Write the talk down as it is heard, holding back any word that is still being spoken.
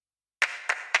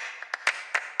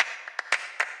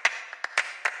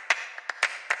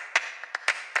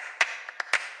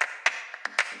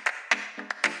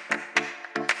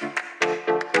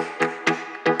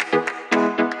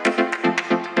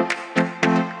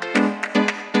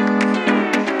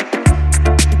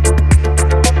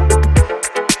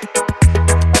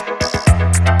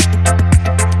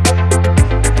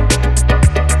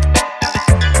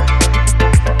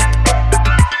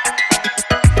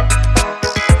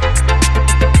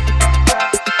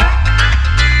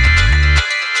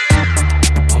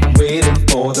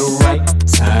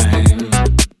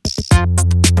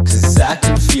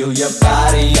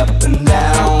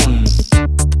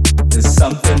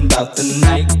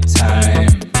time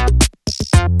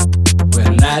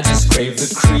when I just crave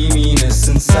the creaminess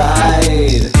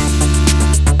inside.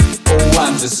 Oh,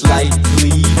 I'm just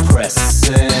lightly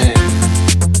pressing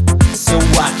so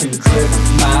I can drip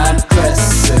my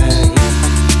dressing.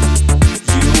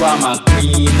 You are my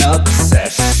green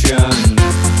obsession,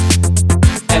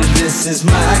 and this is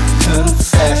my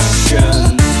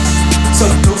confession.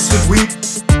 Some toasted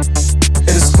wheat and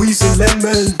a squeeze of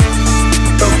lemon,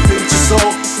 a pinch of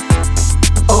salt.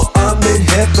 Oh, I'm in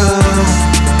heaven.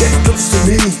 Get close to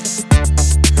me,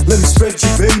 let me spread you,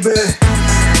 baby.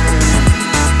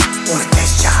 Wanna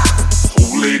taste ya?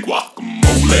 Holy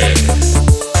guacamole.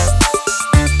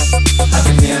 I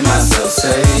can hear myself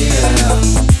saying,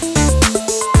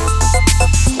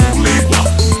 Holy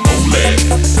guacamole.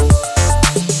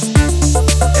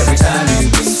 every time you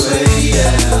be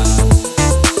swaying.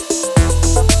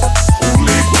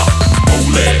 Holy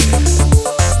guacamole.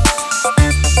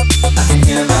 I can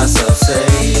hear myself